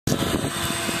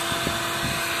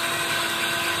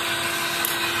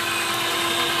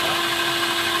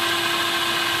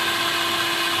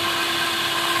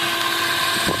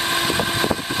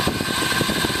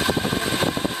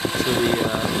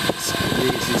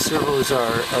servos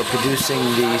are producing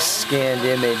the scanned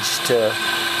image to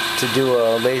do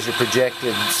a laser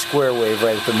projected square wave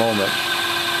right at the moment.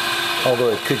 Although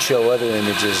it could show other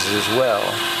images as well.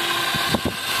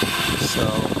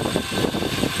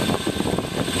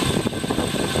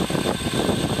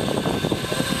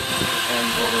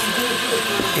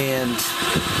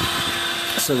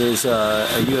 So there's a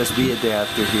USB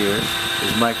adapter here.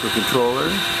 There's microcontroller,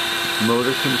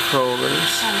 motor controllers.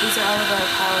 These are all of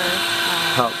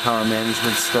our power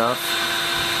management stuff.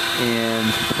 And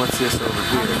what's this over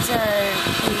here? These are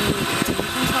PID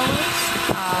controllers.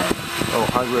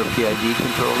 Hardware PID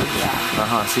controllers?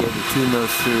 Yeah. So you have to tune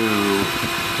those through,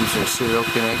 is there a serial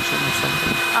connection or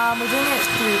something? We're doing it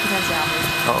through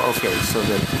potentiometers. Oh, okay, so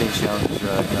the potentiometers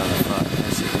are right on the front.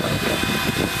 I see, okay.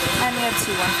 And we have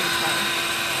two 1 through 20.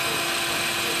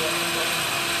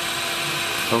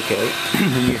 Okay,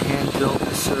 and you hand-built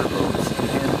the servos. You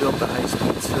hand-built the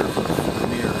high-speed servo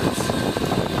mirrors.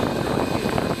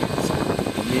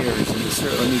 Mirrors in the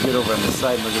servo. Let me get over on the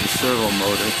side and look at the servo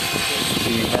motor. So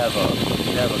you have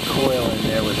a coil in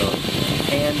there with a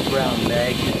hand-ground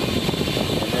magnet,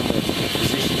 and then there's the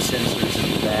position sensors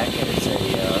in the back, and it's a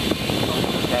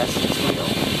capacitance wheel.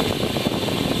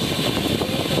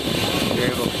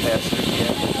 Variable capacitor,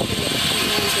 yeah.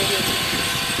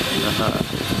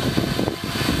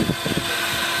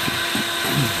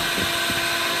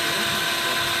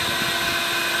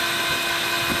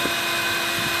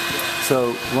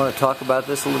 So, you want to talk about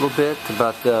this a little bit,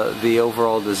 about the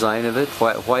overall design of it?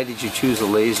 Why did you choose a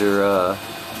laser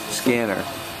scanner?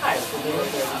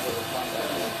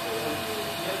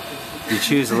 You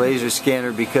choose a laser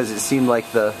scanner because it seemed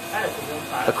like a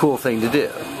cool thing to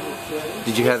do.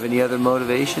 Did you have any other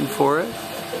motivation for it? I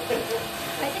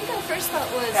think our first thought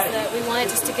was that we wanted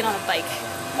to stick it on a bike,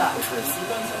 which was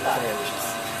very ambitious.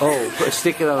 Oh,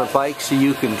 stick it on a bike so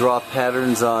you can draw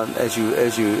patterns on as you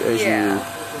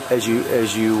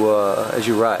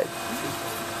ride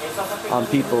on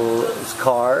people's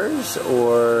cars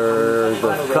or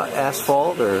the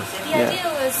asphalt, or the idea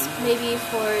was maybe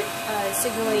for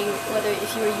signaling whether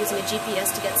if you were using a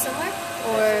GPS to get somewhere,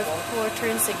 or for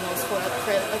turn signals for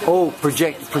other people.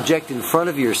 Project in front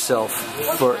of yourself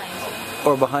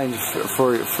or behind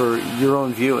for your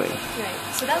own viewing. Right.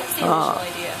 So that was the initial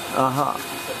idea.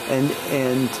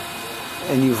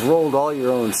 And you've rolled all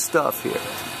your own stuff here.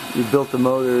 You built the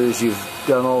motors, you've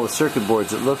done all the circuit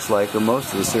boards, it looks like, or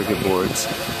most of the circuit boards.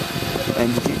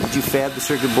 And did you fab the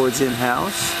circuit boards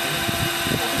in-house?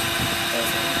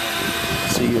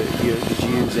 So did you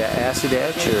use acid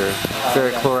etch or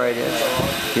ferric chloride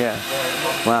etch? Yeah.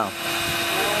 Wow.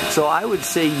 So I would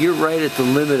say you're right at the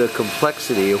limit of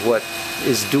complexity of what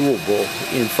is doable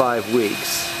in 5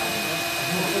 weeks.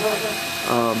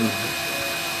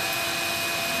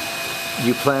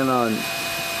 You plan on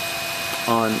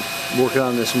working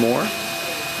on this more?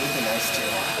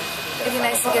 It'd be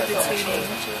nice to get the tuning.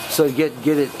 So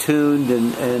get it tuned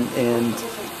and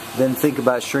then think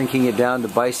about shrinking it down to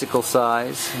bicycle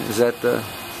size. Is that the?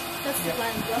 That's the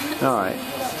plan. All right.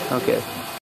 Okay.